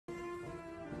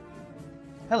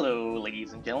Hello,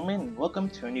 ladies and gentlemen, and welcome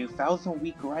to a new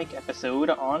 1000-Week Reich episode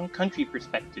on country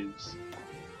perspectives.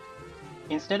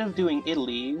 Instead of doing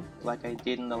Italy, like I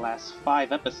did in the last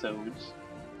 5 episodes,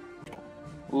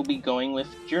 we'll be going with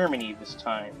Germany this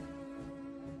time.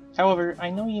 However, I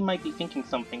know you might be thinking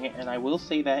something, and I will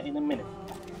say that in a minute.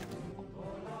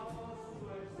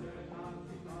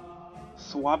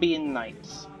 Swabian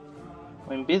Nights.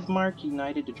 When Bismarck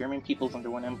united the German peoples under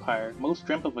one empire, most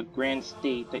dreamt of a grand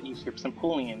state that usurps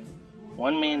Napoleon.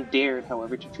 One man dared,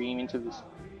 however, to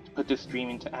put this dream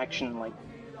into action like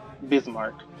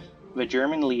Bismarck, the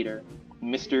German leader,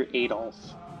 Mr. Adolf.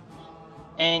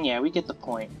 And yeah, we get the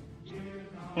point.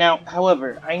 Now,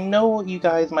 however, I know you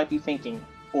guys might be thinking,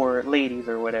 or ladies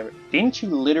or whatever, didn't you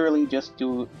literally just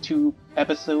do 2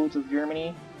 episodes of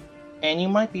Germany? And you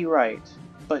might be right,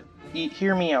 but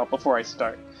hear me out before I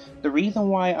start. The reason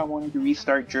why I wanted to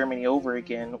restart Germany over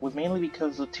again was mainly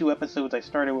because the 2 episodes I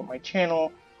started with my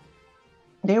channel,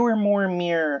 they were more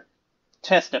mere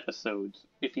test episodes,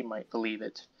 if you might believe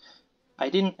it. I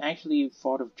didn't actually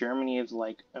thought of Germany as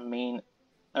like a main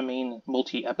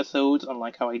multi-episodes,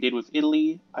 unlike how I did with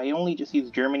Italy. I only just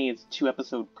used Germany as a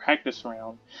 2-episode practice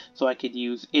round, so I could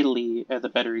use Italy as a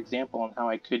better example on how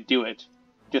I could do it.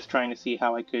 Just trying to see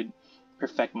how I could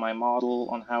perfect my model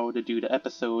on how to do the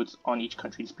episodes on each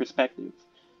country's perspective.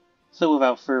 So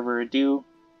without further ado,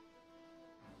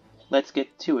 let's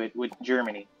get to it with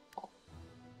Germany.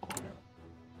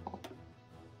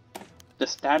 The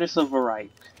status of the Reich.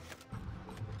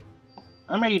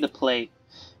 I'm ready to play.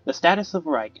 The status of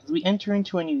Reich. As we enter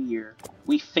into a new year,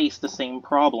 we face the same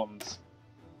problems.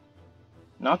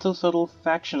 Not so subtle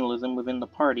factionalism within the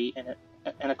party, and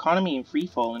an economy in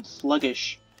freefall and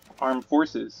sluggish armed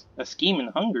forces, a scheme in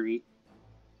Hungary,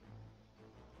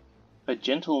 a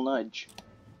gentle nudge.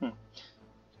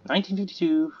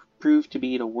 1952 proved to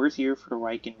be the worst year for the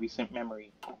Reich in recent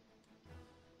memory.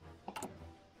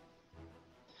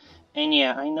 And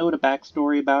yeah, I know the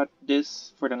backstory about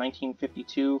this for the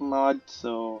 1952 mod,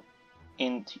 so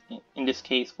in this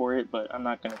case for it, but I'm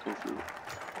not going to go through it.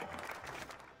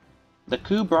 The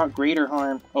coup brought greater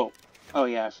harm. Oh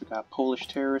yeah, I forgot. Polish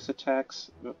terrorist attacks.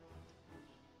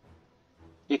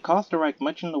 It cost the Reich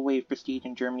much in the way of prestige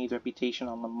and Germany's reputation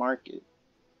on the market.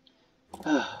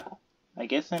 I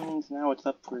guess that means now it's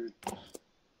up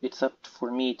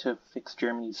for me to fix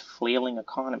Germany's flailing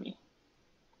economy.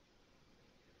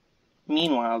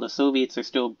 Meanwhile, the Soviets are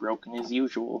still broken as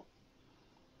usual.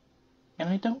 And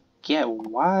I don't get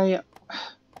why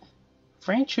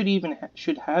France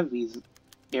should have these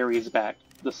areas back.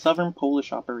 The southern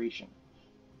Polish operation.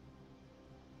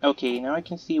 Okay, now I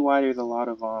can see why there's a lot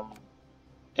of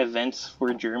events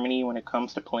for Germany when it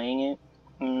comes to playing it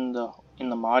in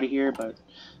the mod here, but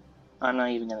I'm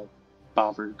not even gonna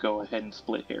bother to go ahead and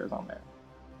split hairs on that.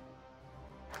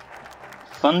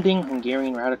 Funding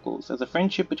Hungarian radicals. As the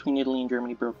friendship between Italy and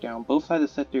Germany broke down, both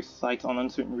sides set their sights on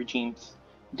uncertain regimes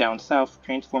down south,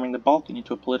 transforming the Balkan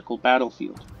into a political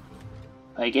battlefield.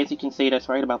 I guess you can say that's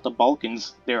right about the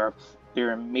Balkans. They're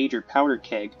a major powder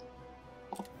keg.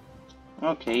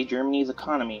 Okay, Germany's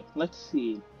economy. Let's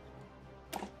see.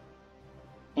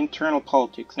 Internal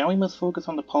politics. Now we must focus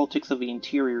on the politics of the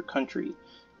interior country,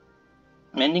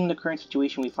 mending the current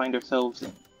situation we find ourselves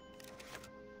in.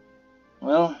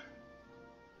 Well,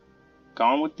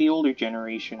 gone with the older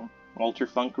generation. Walter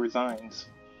Funk resigns.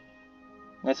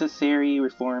 Necessary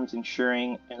reforms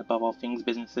ensuring, and above all things,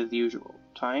 business as usual.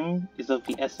 Time is of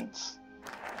the essence.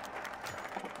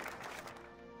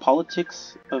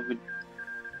 Politics of...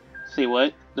 Say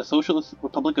what? The Socialist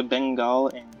Republic of Bengal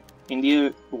and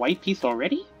India, white peace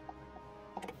already?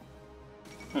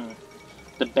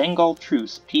 The Bengal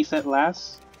Truce, peace at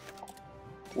last?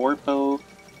 Warpo,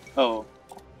 oh.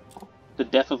 The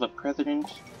death of a president?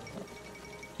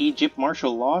 Egypt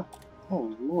martial law?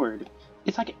 Oh lord.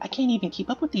 It's like I can't even keep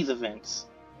up with these events.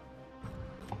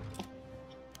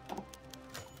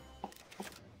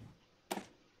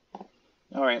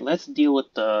 Alright, let's deal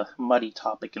with the muddy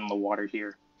topic in the water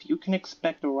here. You can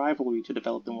expect a rivalry to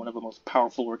develop in one of the most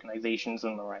powerful organizations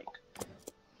in the Reich.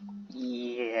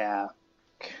 Yeah,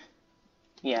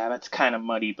 that's kind of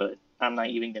muddy, but I'm not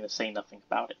even going to say nothing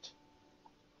about it.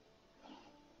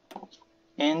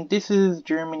 And this is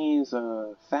Germany's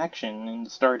faction in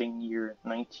the starting year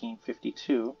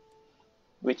 1952,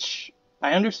 which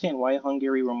I understand why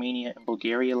Hungary, Romania, and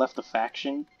Bulgaria left the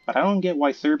faction, but I don't get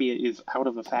why Serbia is out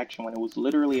of the faction when it was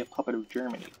literally a puppet of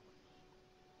Germany.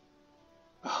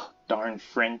 Oh, darn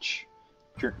French.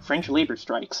 French labor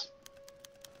strikes.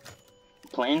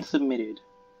 Plan submitted.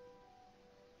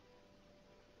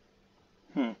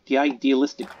 The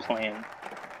idealistic plan.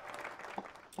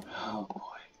 Oh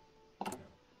boy.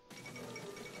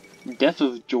 Death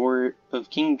of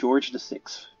King George VI.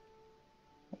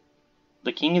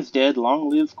 The king is dead, long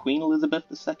live Queen Elizabeth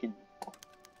II.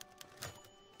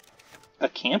 A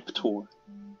camp tour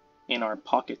in our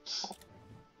pockets.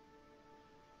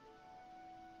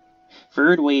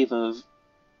 Third wave of...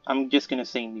 I'm just gonna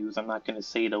say news, I'm not gonna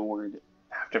say the word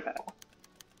after that.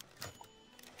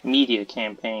 Media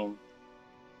campaign.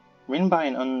 Written by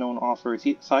an unknown author,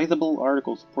 a sizable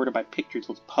article supported by pictures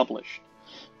was published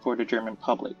for the German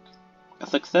public. A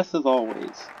success as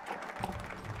always.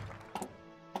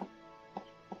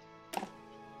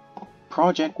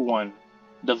 Project 1.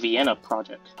 The Vienna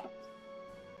Project.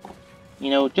 You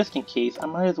know, just in case, I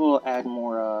might as well add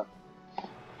more,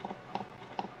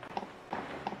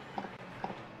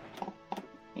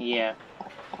 yeah.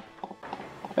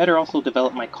 Better also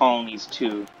develop my colonies,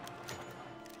 too.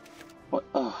 What?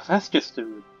 Oh, that's just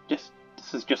this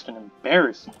is just an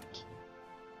embarrassment.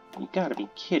 You gotta be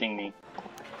kidding me.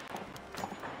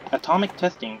 Atomic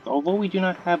testing. Although we do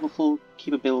not have a full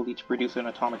capability to produce an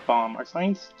atomic bomb, our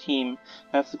science team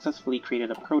have successfully created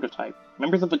a prototype.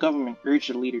 Members of the government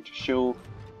urged the leader to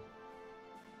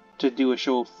do a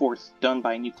show of force done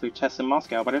by nuclear tests in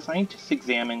Moscow, but our scientists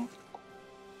examined...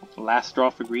 Last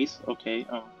straw for Greece? Okay,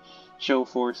 show of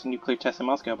force nuclear tests in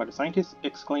Moscow, but our scientists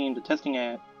exclaimed the testing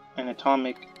an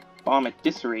atomic bomb at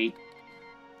this rate,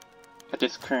 at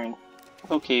this current...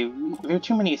 Okay, there are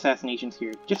too many assassinations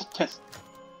here. Just test...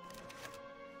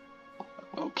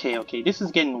 Okay, this is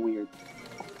getting weird.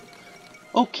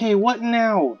 Okay, what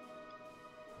now?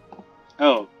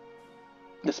 Oh.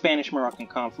 The Spanish-Moroccan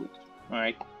conflict.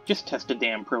 Alright, just test a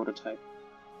damn prototype.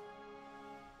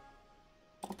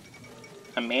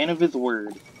 A man of his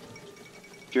word.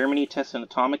 Germany tests an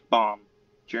atomic bomb.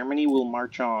 Germany will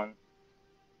march on.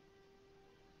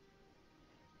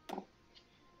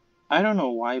 I don't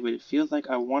know why, but it feels like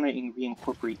I want to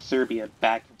reincorporate Serbia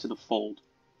back into the fold.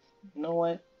 You know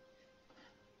what?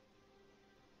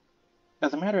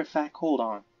 As a matter of fact, hold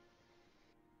on.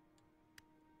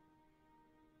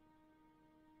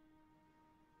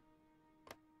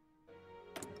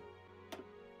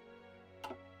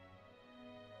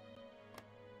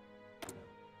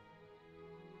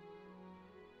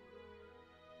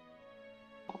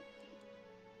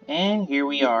 And here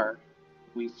we are.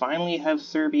 We finally have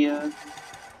Serbia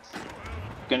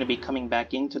gonna be coming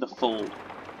back into the fold.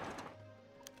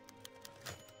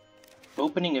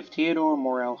 Opening of Theodor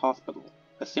Morel Hospital,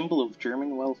 a symbol of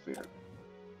German welfare.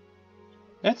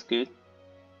 That's good.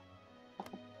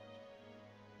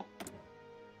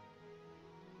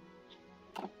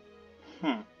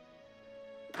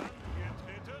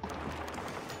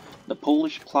 The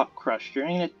Polish plot crushed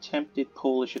during an attempted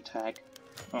Polish attack.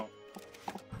 Oh.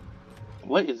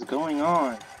 What is going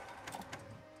on?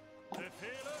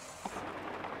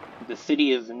 The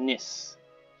city of Nis.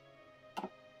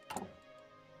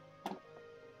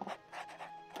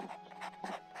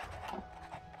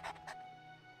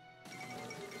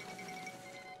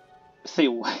 Say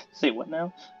what? Say what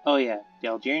now? Oh yeah, the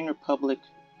Algerian Republic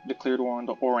declared war on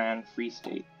the Oran Free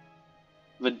State.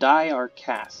 The die are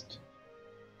cast.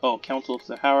 Oh, Council of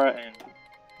Sahara and...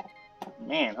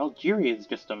 Man, Algeria is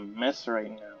just a mess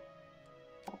right now.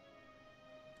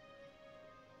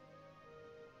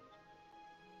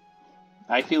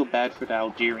 I feel bad for the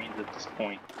Algerians at this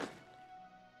point.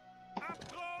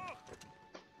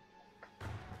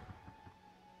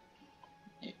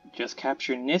 Just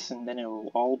capture Nis and then it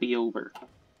will all be over.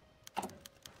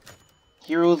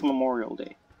 Heroes Memorial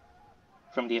Day.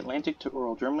 From the Atlantic to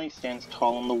Ural, Germany stands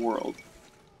tall in the world.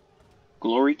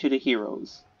 Glory to the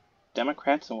heroes.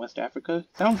 Democrats in West Africa?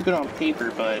 Sounds good on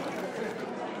paper, but...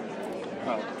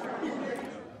 Oh.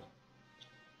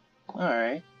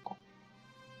 Alright.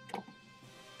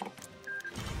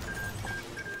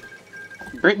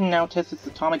 Britain now tests its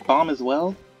atomic bomb as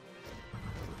well?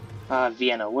 Ah,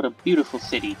 Vienna, what a beautiful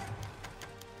city.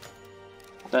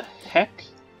 The heck?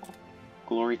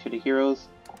 Glory to the heroes.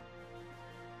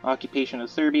 Occupation of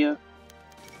Serbia.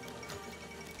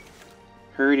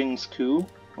 Herden's coup?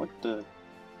 What the...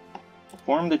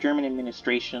 Form the German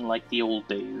administration like the old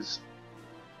days.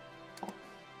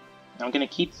 I'm gonna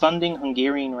keep funding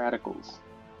Hungarian radicals.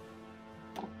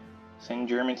 Send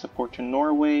German support to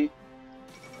Norway.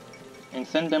 And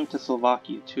send them to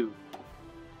Slovakia too.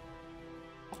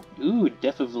 Ooh,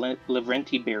 Death of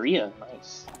Lavrenti Beria.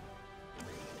 Nice.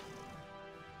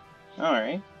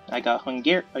 Alright. I got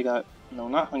no,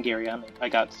 not Hungary, I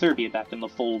got Serbia back in the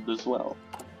fold as well.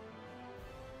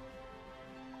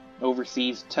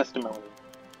 Overseas testimony.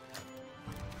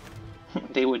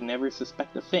 They would never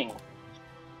suspect a thing.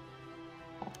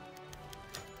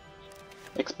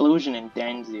 Explosion in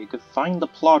Danzig. Find the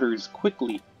plotters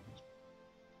quickly.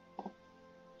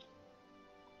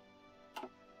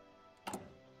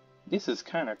 This is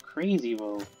kind of crazy,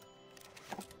 though.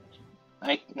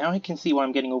 Now I can see why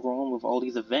I'm getting overwhelmed with all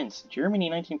these events.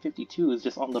 Germany 1952 is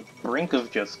just on the brink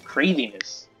of just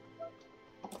craziness.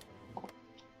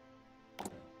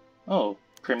 Oh,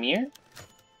 premiere?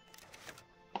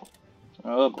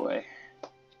 Oh boy.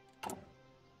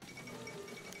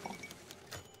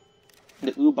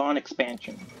 The U-Bahn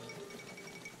expansion.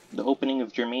 The opening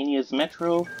of Germania's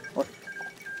metro. Or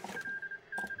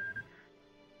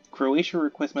Croatia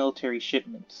requests military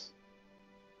shipments.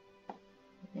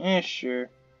 Sure.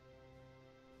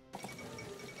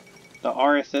 The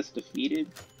RSS defeated.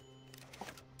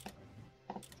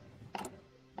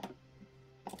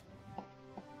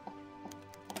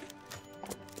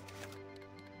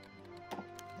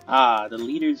 Ah, the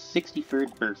leader's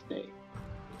 63rd birthday.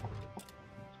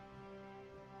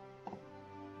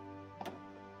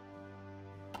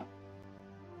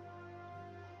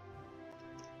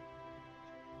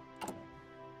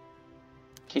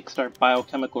 Kickstart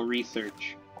biochemical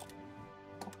research.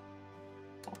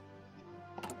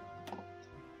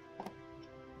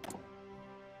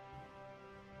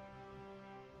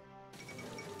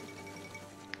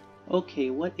 Okay,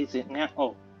 what is it now?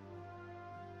 Oh.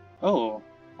 Oh.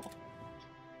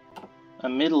 A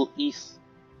Middle East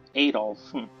Adolf.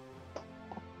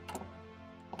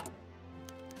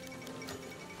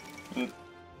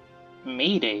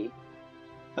 Mayday?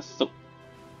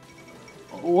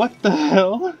 What the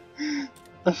hell?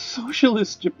 A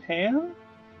socialist Japan?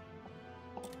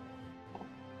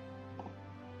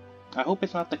 I hope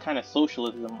it's not the kind of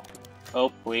socialism.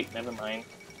 Oh, wait, never mind.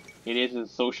 It is a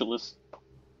socialist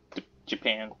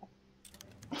Japan.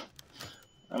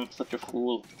 I'm such a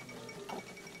fool.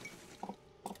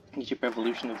 Egypt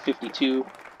Revolution of 52.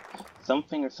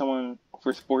 Something or someone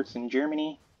for sports in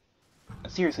Germany.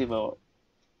 Seriously though,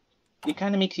 it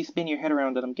kind of makes you spin your head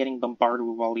around that I'm getting bombarded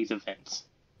with all these events.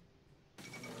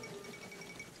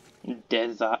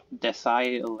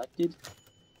 Desai elected?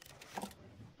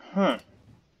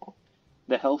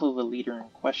 The health of a leader in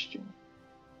question.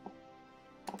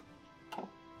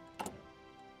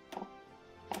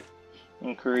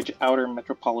 Encourage outer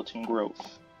metropolitan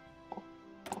growth.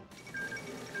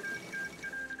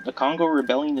 The Congo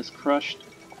rebellion is crushed.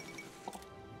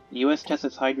 The US tests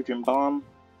its hydrogen bomb.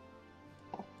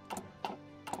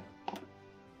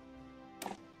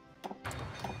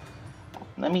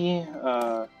 Let me,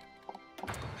 I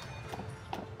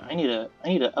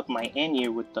need to up my ante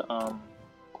with the,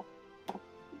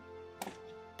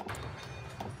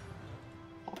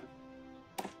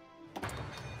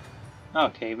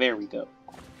 Okay, there we go.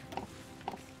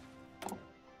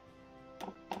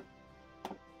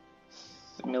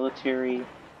 Military.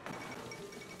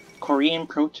 Korean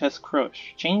protests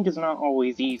crush. Change is not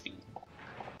always easy.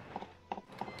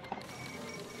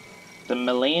 The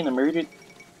Malayan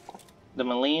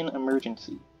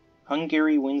emergency.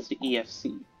 Hungary wins the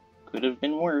EFC. Could have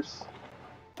been worse.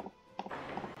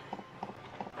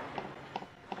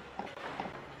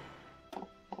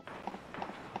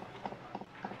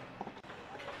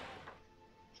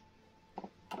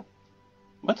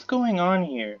 What's going on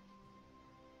here?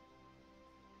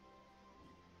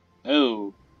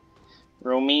 Oh,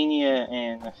 Romania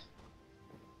and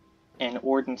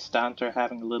Ordenstadt are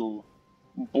having a little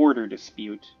border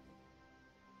dispute.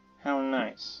 How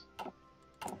nice.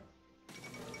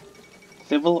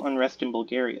 Civil unrest in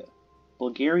Bulgaria.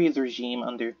 Bulgaria's regime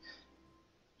under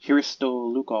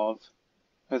Hristo Lukov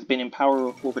has been in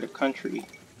power over the country.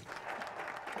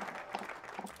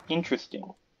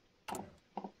 Interesting.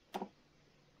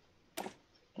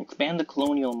 Expand the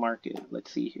colonial market.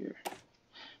 Let's see here.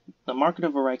 The market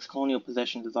of a Reich's colonial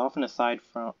possessions is often, aside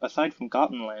from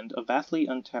Gotlandland, a vastly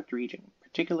untapped region,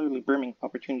 particularly brimming with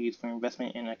opportunities for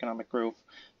investment and economic growth.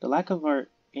 The lack of our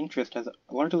interest has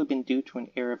largely been due to an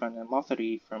air of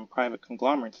animosity from private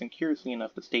conglomerates and, curiously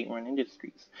enough, the state-run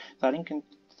industries, citing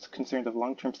concerns of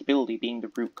long-term stability being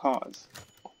the root cause.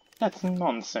 That's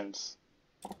nonsense.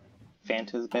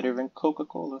 Fanta's better than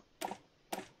Coca-Cola.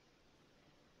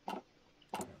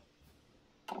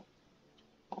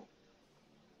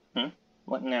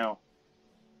 What now?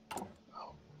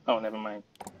 Oh, never mind.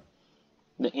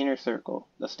 The inner circle.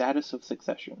 The status of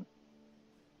succession.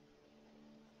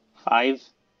 Five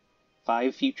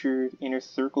future inner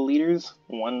circle leaders.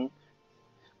 One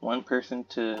person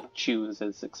to choose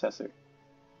as successor.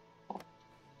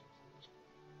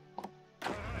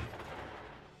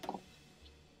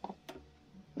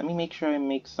 Let me make sure I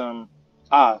make some...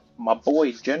 Ah, my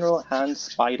boy, General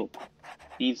Hans Speidel.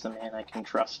 He's the man I can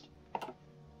trust.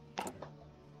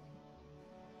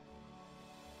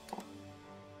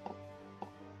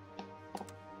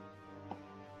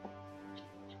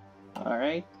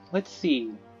 Alright, Let's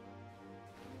see.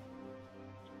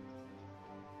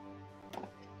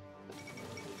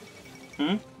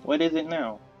 What is it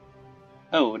now?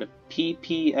 Oh, the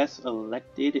PPS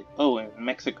elected... Oh, in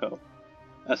Mexico.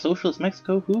 A socialist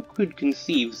Mexico? Who could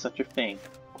conceive such a thing?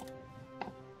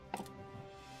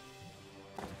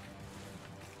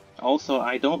 Also,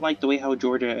 I don't like the way how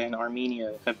Georgia and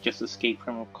Armenia have just escaped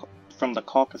from the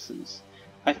Caucasus.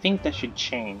 I think that should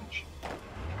change.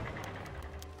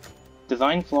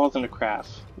 Design flaws in the craft.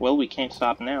 Well, we can't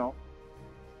stop now.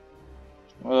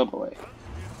 Oh boy.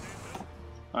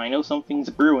 I know something's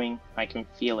brewing. I can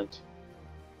feel it.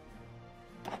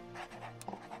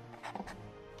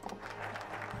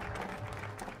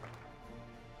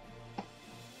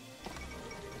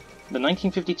 The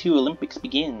 1952 Olympics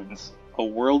begins. A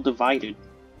world divided.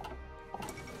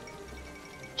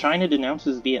 China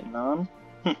denounces Vietnam?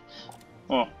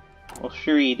 Oh, well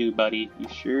sure you do, buddy. You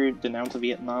sure denounce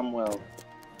Vietnam well.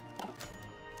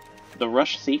 The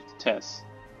rush safety test.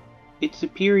 It's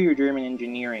superior German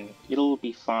engineering. It'll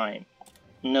be fine.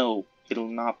 No, it'll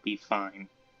not be fine.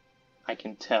 I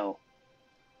can tell.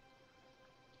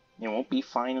 It won't be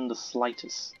fine in the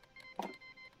slightest.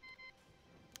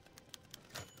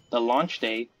 The launch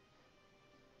day.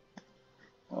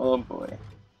 Oh boy.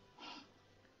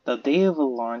 The day of the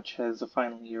launch has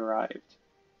finally arrived.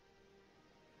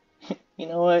 You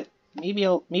know what?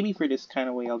 Maybe for this kind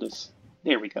of way I'll just...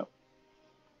 There we go.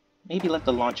 Maybe let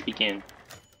the launch begin.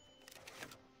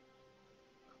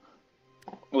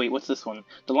 Wait, what's this one?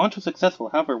 The launch was successful.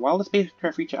 However, while the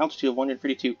spacecraft reached an altitude of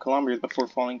 132 kilometers before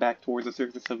falling back towards the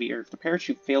surface of the Earth, the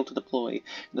parachute failed to deploy, and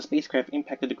the spacecraft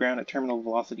impacted the ground at terminal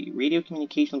velocity. Radio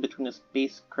communications between the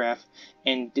spacecraft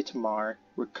and Ditmar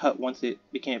were cut once it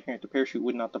became apparent the parachute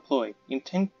would not deploy.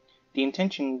 The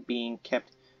intention being keep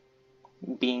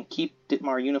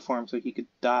Ditmar uniform so he could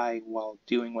die while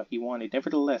doing what he wanted.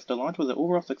 Nevertheless, the launch was an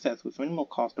overall success with minimal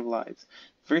cost of lives.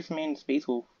 The first man in space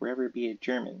will forever be a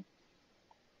German.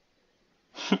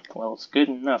 Well, it's good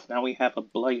enough. Now we have a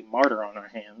bloody martyr on our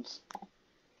hands.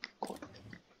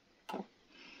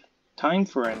 Time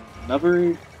for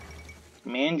another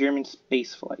man-German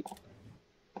spaceflight.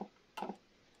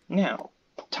 Now,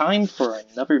 time for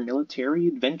another military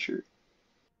adventure.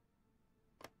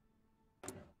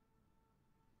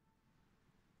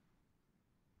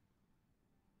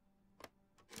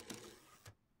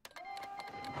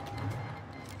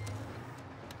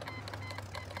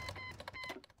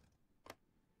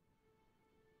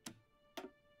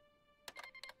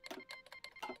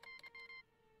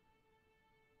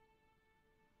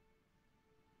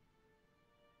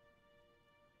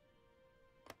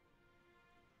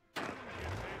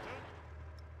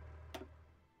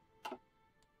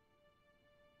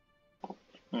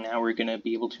 Now we're going to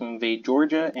be able to invade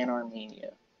Georgia and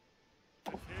Armenia.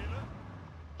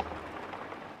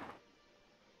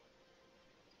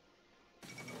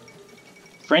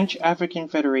 French African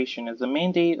Federation. As the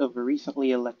mandate of a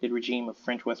recently elected regime of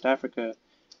French West Africa,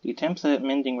 the attempts at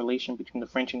mending relations between the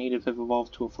French and natives have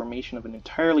evolved to a formation of an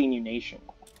entirely new nation.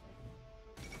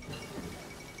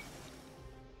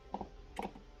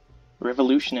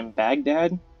 Revolution in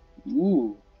Baghdad?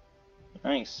 Ooh,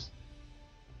 nice.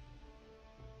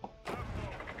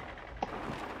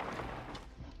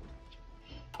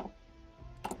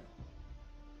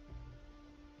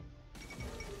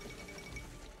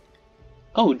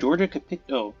 Oh, Georgia could pick...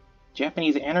 Oh,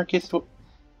 Japanese anarchist...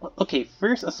 Okay,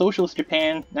 first a socialist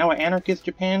Japan, now an anarchist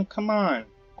Japan? Come on.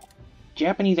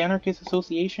 Japanese Anarchist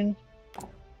Association?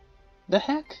 The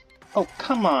heck? Oh,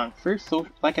 come on. First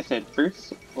like I said,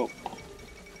 first... Oh.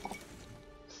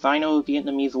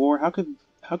 Sino-Vietnamese War? How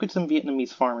could some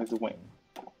Vietnamese farmers win?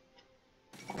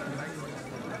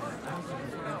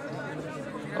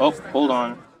 Oh, hold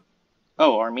on.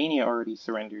 Oh, Armenia already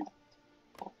surrendered.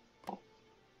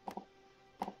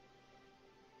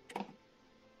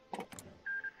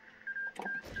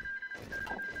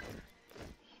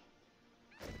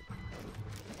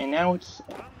 And now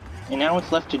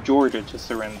it's left to Georgia to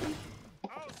surrender.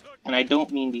 And I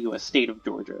don't mean the U.S. state of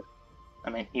Georgia.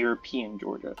 I meant European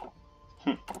Georgia.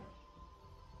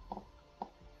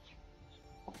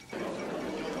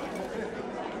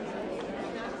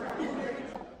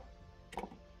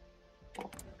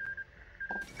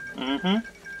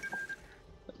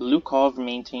 Lukov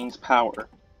maintains power.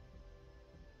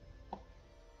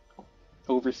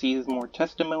 Oversees more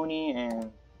testimony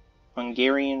and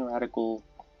Hungarian radical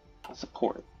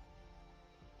support.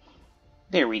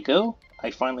 There we go.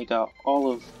 I finally got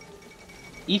all of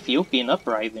Ethiopian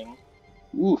uprising.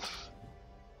 Oof.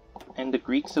 And the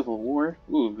Greek Civil War.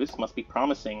 Ooh, this must be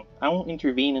promising. I won't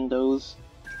intervene in those.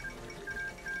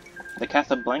 The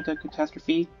Casablanca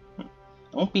catastrophe.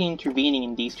 Don't be intervening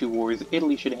in these two wars.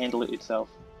 Italy should handle it itself.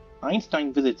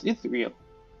 Einstein visits Israel.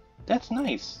 That's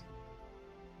nice.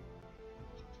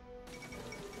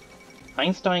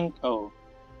 Einstein... Oh.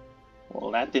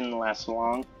 Well, that didn't last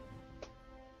long.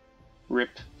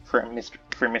 Rip for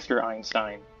Mr.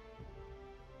 Einstein.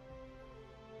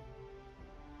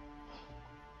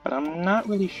 But I'm not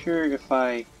really sure if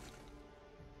I...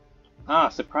 Ah,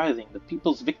 surprising. The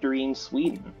people's victory in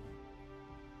Sweden.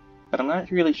 But I'm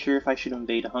not really sure if I should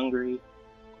invade Hungary,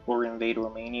 or invade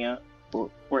Romania,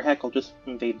 or heck, I'll just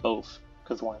invade both,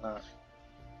 because why not?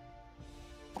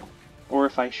 Or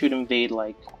if I should invade,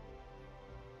 like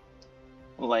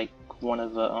one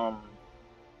of the,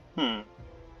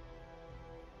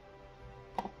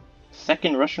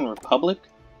 Second Russian Republic?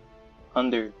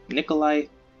 Under Nikolai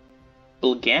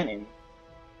Bulganin.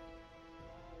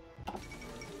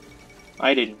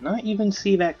 I did not even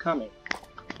see that coming.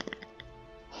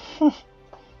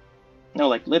 No,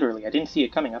 like literally, I didn't see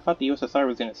it coming. I thought the USSR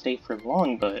was gonna stay for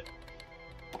long, but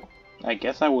I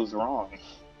guess I was wrong.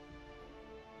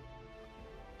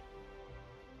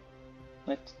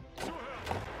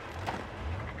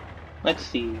 Let's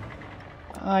see.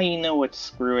 You know what,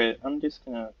 screw it. I'm just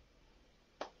gonna...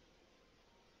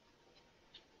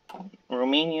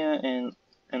 Romania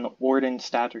and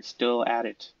Ordenstadt are still at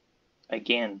it.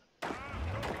 Again.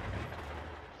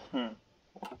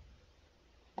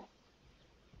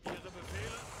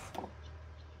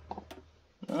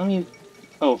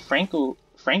 Oh,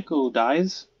 Franco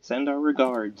dies? Send our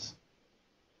regards.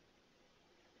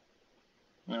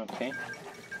 Okay.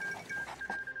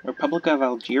 Republic of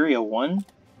Algeria won?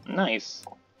 Nice.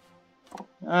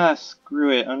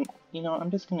 Screw it.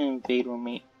 I'm just gonna invade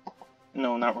Romania.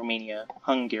 No, not Romania.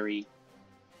 Hungary.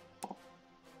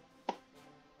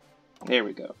 There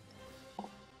we go.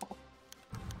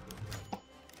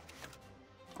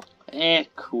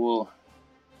 Cool.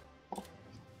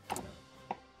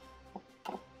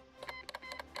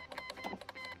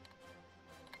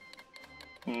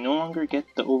 You no longer get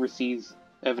the overseas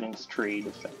evidence trade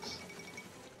effects.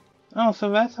 Oh, so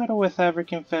that's how the West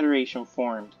African Federation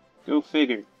formed. Go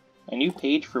figure. A new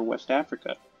page for West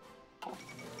Africa.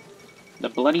 The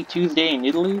Bloody Tuesday in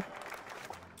Italy?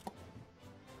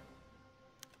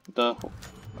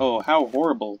 Oh, how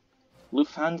horrible.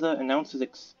 Lufthansa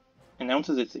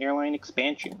announces its airline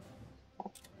expansion.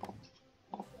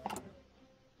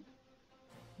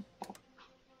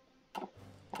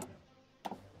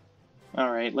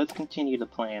 Alright, let's continue the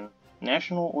plan.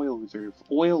 National Oil Reserve.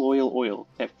 Oil, oil, oil.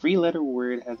 That three-letter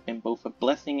word has been both a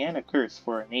blessing and a curse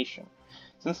for our nation.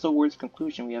 Since the word's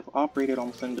conclusion, we have operated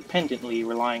almost independently,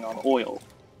 relying on oil.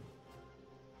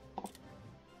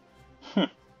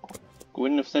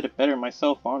 Wouldn't have said it better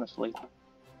myself, honestly.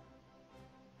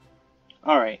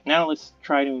 Alright, now let's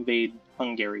try to invade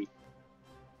Hungary.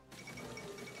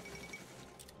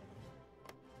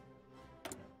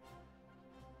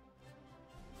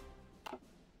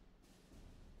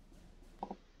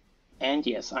 And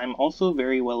yes, I'm also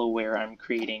very well aware I'm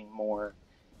creating more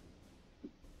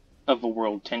of a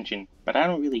world tension, but I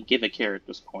don't really give a care at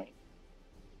this point.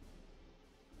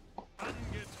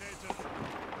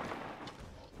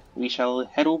 We shall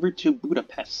head over to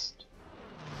Budapest.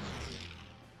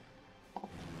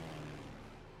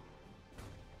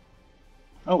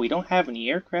 Oh, we don't have any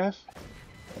aircraft?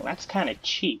 Well, that's kinda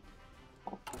cheap.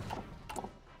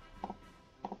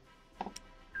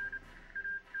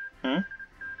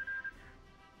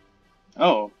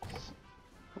 Oh.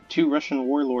 Two Russian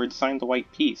warlords signed the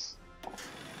White Peace.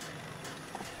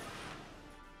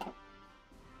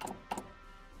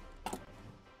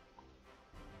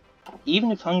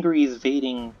 Even if Hungary is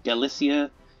invading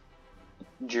Galicia,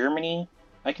 Germany,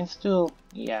 I can still...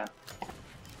 yeah.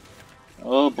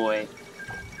 Oh boy.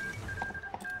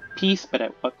 Peace, but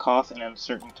at what cost and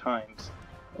uncertain times.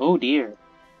 Oh dear.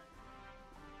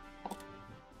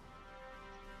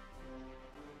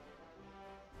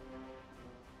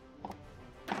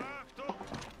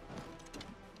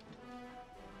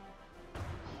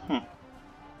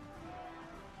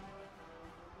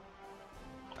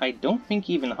 I don't think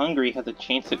even Hungary has a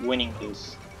chance at winning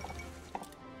this.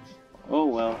 Oh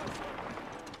well.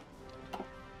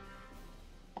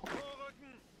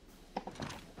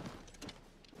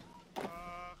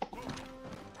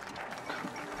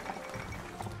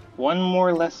 One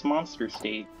more less monster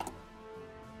state.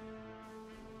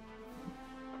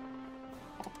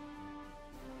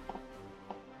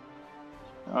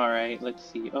 Alright, let's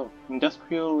see. Oh,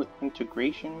 industrial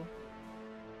integration.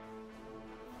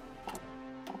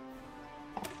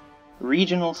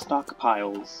 Regional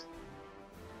stockpiles.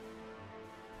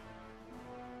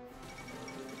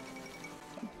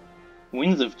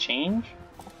 Winds of change?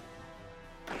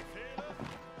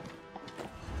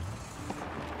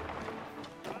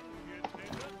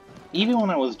 Even when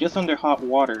I was just under hot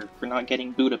water for not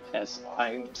getting Budapest,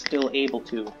 I'm still able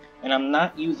to, and I'm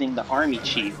not using the army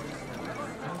chief.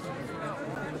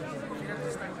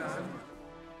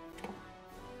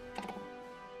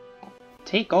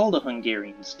 Take all the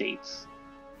Hungarian states.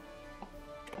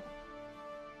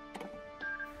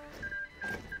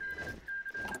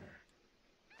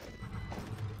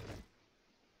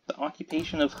 The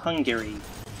occupation of Hungary.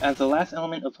 As the last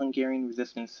element of Hungarian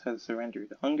resistance has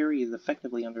surrendered, Hungary is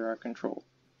effectively under our control.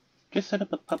 Just set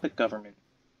up a puppet government.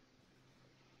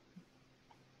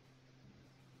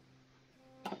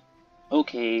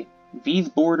 Okay, these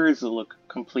borders look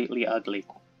completely ugly.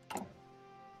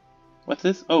 What's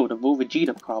this? Oh, the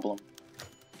Vojvoda problem.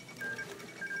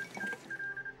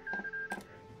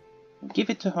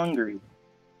 Give it to Hungary.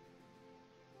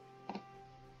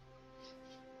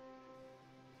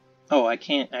 Oh, I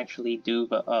can't actually do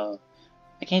the,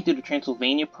 I can't do the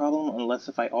Transylvania problem unless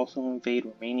if I also invade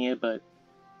Romania, but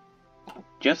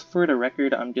just for the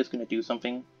record, I'm just gonna do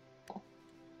something.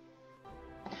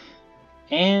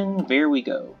 And there we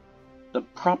go. The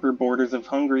proper borders of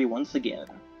Hungary once again.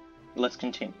 Let's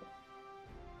continue.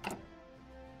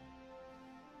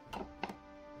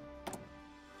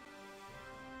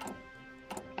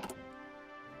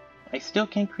 I still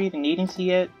can't create an agency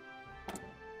yet.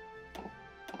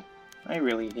 I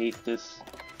really hate this.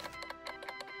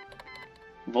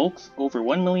 Over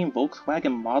 1 million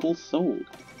Volkswagen models sold.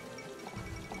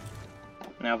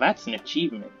 Now that's an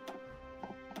achievement.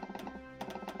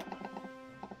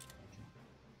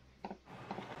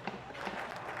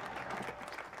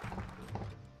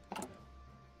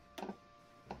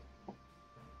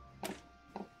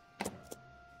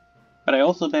 But I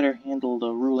also better handle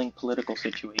the ruling political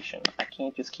situation. I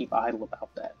can't just keep idle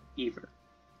about that, either.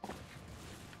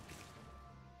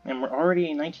 And we're already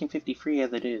in 1953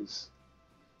 as it is.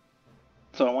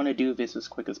 So I want to do this as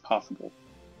quick as possible.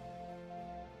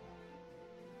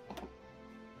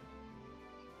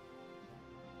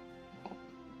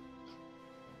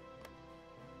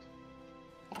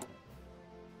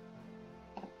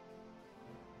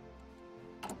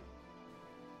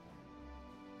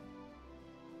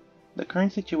 The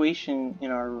current situation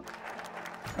in our...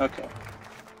 Okay.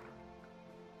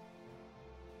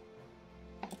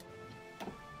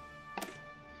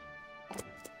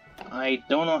 I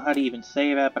don't know how to even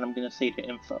say that, but I'm gonna say the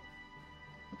info.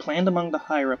 Planned among the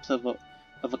higher-ups of a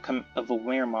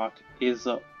Wehrmacht is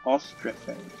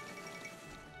Ostreffen.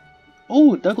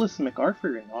 Oh, Douglas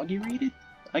MacArthur inaugurated?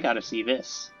 I gotta see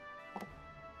this.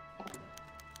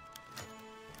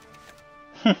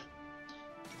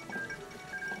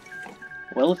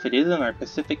 Well, if it isn't our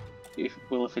Pacific,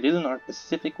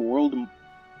 world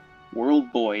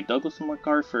boy, Douglas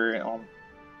MacArthur,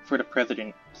 for the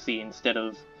presidency instead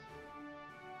of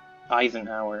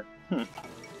Eisenhower.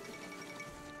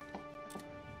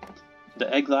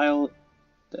 The exiled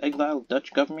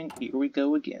Dutch government. Here we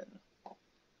go again.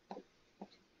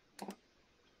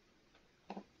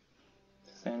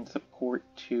 Send support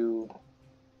to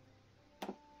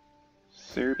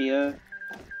Serbia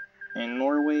and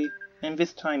Norway. And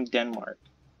this time Denmark.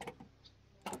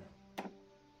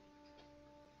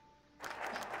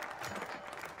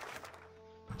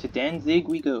 To Danzig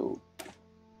we go.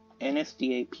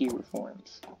 NSDAP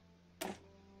reforms.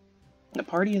 The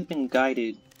party has been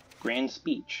guided. Grand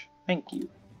speech. Thank you.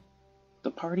 The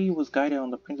party was guided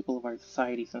on the principle of our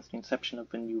society since the inception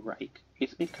of the new Reich.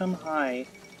 It's become high...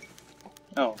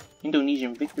 Oh,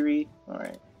 Indonesian victory?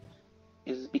 Alright.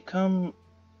 It's become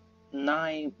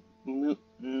nigh...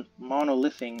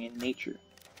 monolithic in nature.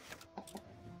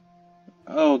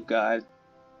 Oh god.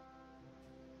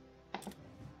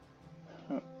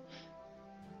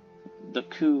 The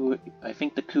coup, I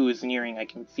think the coup is nearing. I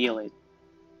can feel it.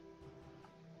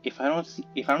 If I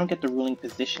don't get the ruling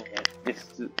position yet,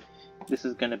 this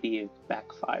is gonna be a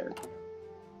backfire.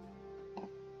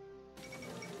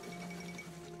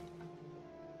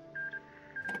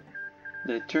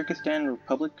 The Turkestan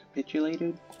Republic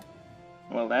capitulated?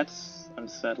 Well, that's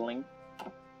unsettling.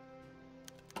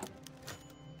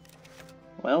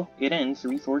 Well, it ends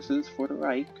resources for the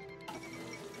Reich.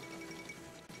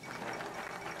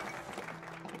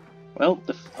 Well,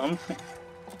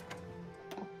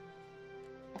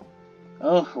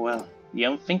 oh, well, the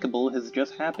unthinkable has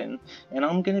just happened, and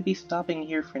I'm gonna be stopping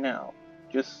here for now.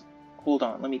 Just hold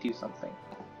on, let me do something.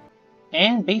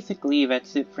 And basically,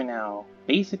 that's it for now.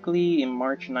 Basically, in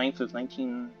March 9th of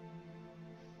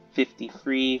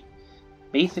 1953,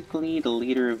 basically the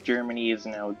leader of Germany is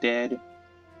now dead,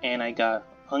 and I got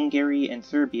Hungary and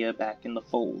Serbia back in the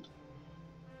fold.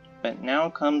 But now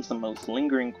comes the most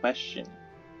lingering question.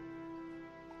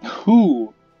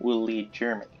 Who will lead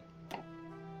Germany?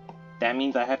 that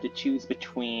means I have to choose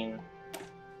between,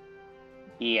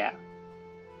 yeah,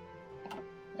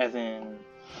 as in,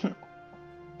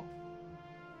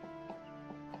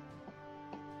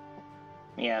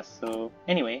 yeah, so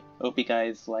anyway, hope you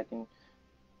guys like and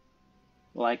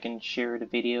share the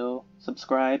video,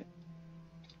 subscribe,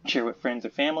 share with friends or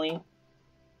family,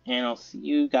 and I'll see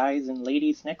you guys and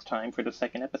ladies next time for the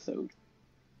second episode.